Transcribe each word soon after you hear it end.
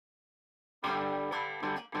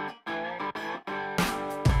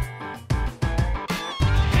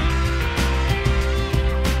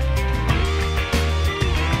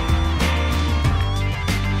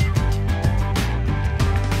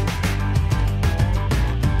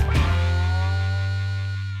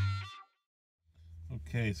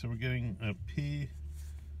Okay, so we're getting a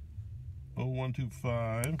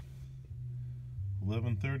P1125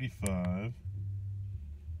 1135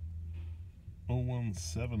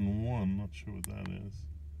 0171, not sure what that is,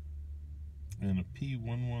 and a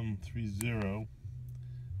P1130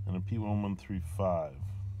 and a P1135.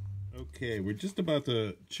 Okay, we're just about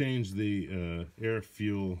to change the air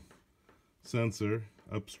fuel sensor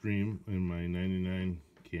upstream in my 99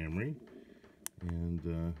 Camry,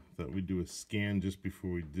 and thought we'd do a scan just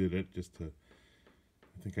before we did it, just to,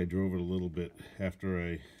 I think I drove it a little bit after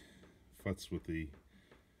I futzed with the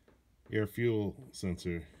air fuel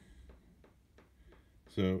sensor.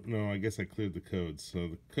 So no, I guess I cleared the codes. So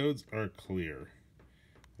the codes are clear,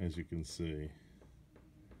 as you can see.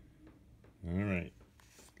 All right,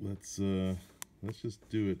 let's just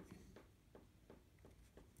do it.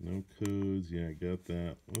 No codes. Yeah, I got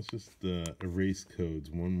that. Let's just erase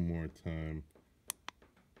codes one more time.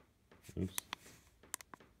 Oops.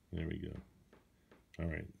 There we go. All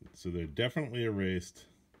right, so they're definitely erased.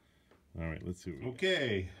 All right, let's see.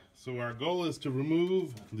 Okay, so our goal is to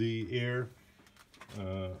remove the air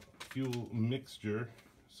fuel mixture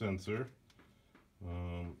sensor,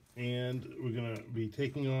 and we're going to be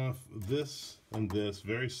taking off this and this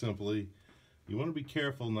very simply. You want to be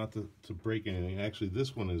careful not to break anything. Actually,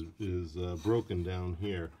 this one is broken down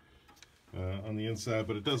here on the inside,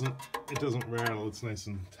 but it doesn't rattle. It's nice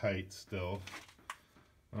and tight still.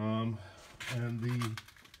 And the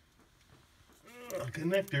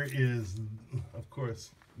connector is, of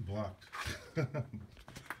course, blocked.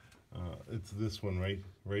 It's this one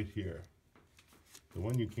right here, the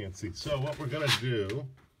one you can't see. So what we're gonna do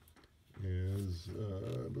is,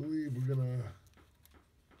 I believe we're gonna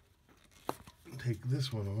take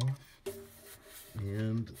this one off,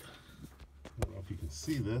 and I don't know if you can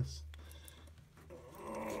see this.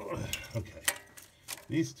 Okay,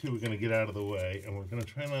 these two we're gonna get out of the way, and we're gonna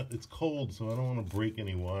try not, it's cold, so I don't want to break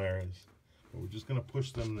any wires, but we're just gonna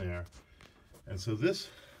push them there. And so this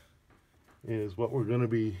is what we're gonna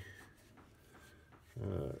be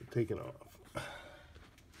taking off.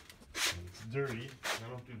 And it's dirty. I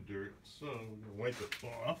don't do dirt, so we're gonna wipe it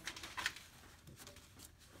off.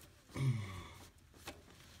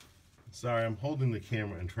 Sorry, I'm holding the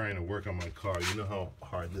camera and trying to work on my car. You know how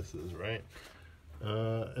hard this is, right?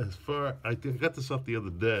 As far, I got this off the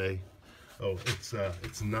other day. Oh, it's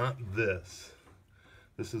not this.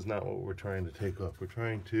 This is not what we're trying to take off. We're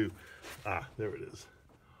trying to, there it is.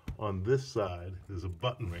 On this side, there's a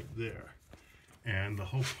button right there. And the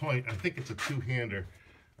whole point, I think it's a two-hander.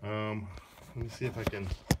 Let me see if I can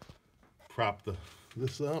prop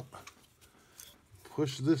this up.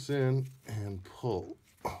 Push this in and pull.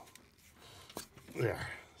 There,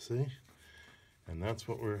 see? And that's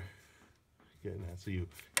what we're getting at. So you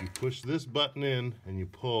push this button in and you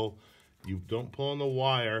pull. You don't pull on the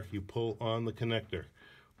wire, you pull on the connector,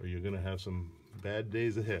 or you're gonna have some bad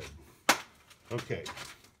days ahead. Okay,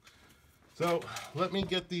 so let me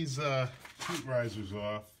get these heat risers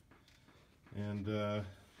off, and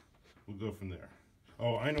we'll go from there.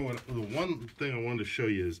 Oh, I know what, the one thing I wanted to show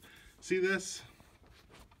you is, see this?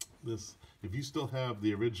 If you still have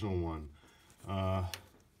the original one,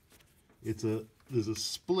 there's a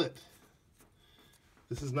split.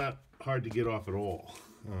 This is not hard to get off at all,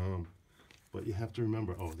 but you have to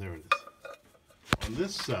remember, oh, there it is. On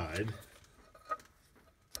this side,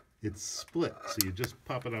 it's split, so you just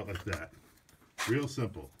pop it out like that. Real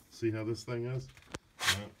simple. See how this thing is?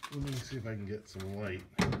 Let me see if I can get some light,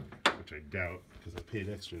 which I doubt, because I paid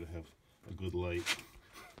extra to have a good light.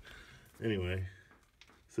 Anyway,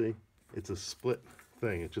 see? It's a split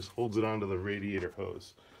thing. It just holds it onto the radiator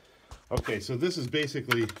hose. Okay, so this is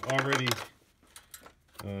basically already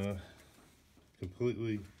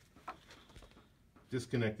completely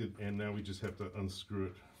disconnected, and now we just have to unscrew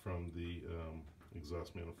it from the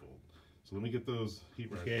exhaust manifold. So let me get those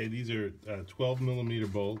heat risers. Okay, these are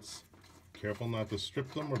 12mm bolts. Careful not to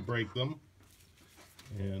strip them or break them.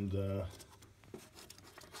 And I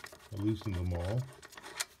loosened them all.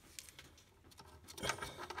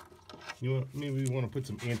 Maybe we want to put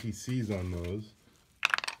some anti-seize on those.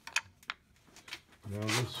 Now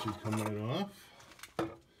this should come right off. And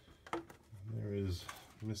there is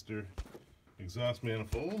Mr. Exhaust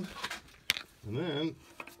Manifold. And then,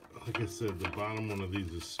 like I said, the bottom one of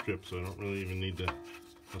these is stripped, so I don't really even need to,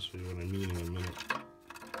 I'll show you what I mean in a minute.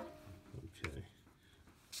 Okay.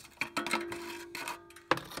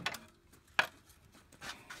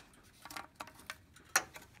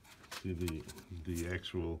 See, the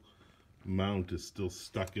actual mount is still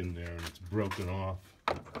stuck in there, and it's broken off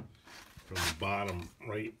from the bottom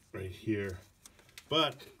right here.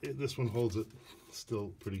 But this one holds it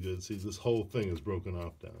still pretty good. See, this whole thing is broken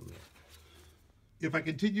off down there. If I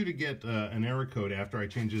continue to get an error code after I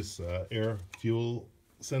change this air fuel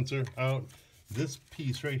sensor out, this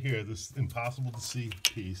piece right here, this impossible to see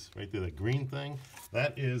piece right there, that green thing,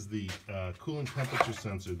 that is the coolant temperature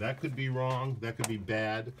sensor. That could be wrong, that could be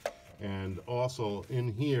bad. And also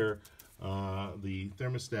in here, the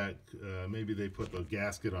thermostat, maybe they put the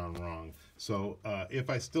gasket on wrong. So if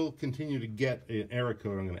I still continue to get an error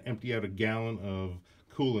code, I'm going to empty out a gallon of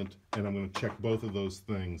coolant and I'm going to check both of those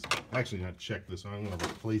things. Actually, not check this one, I'm going to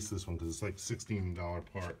replace this one because it's like $16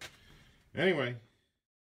 part. Anyway.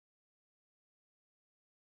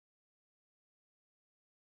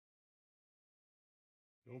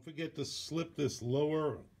 Don't forget to slip this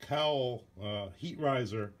lower cowl heat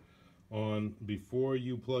riser on before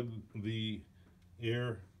you plug the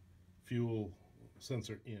air fuel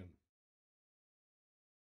sensor in.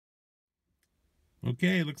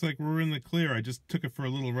 Okay, looks like we're in the clear. I just took it for a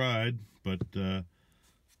little ride, but I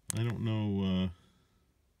don't know.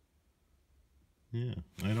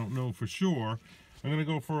 I don't know for sure. I'm going to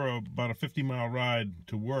go for about a 50-mile ride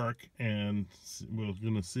to work, and we're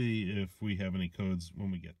going to see if we have any codes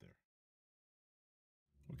when we get there.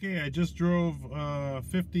 Okay, I just drove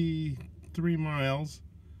 53 miles,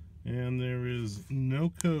 and there is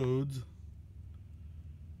no codes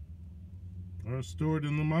are stored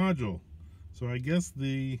in the module. So I guess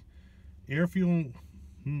the air fuel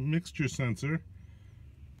mixture sensor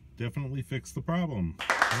definitely fixed the problem.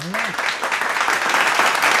 All right.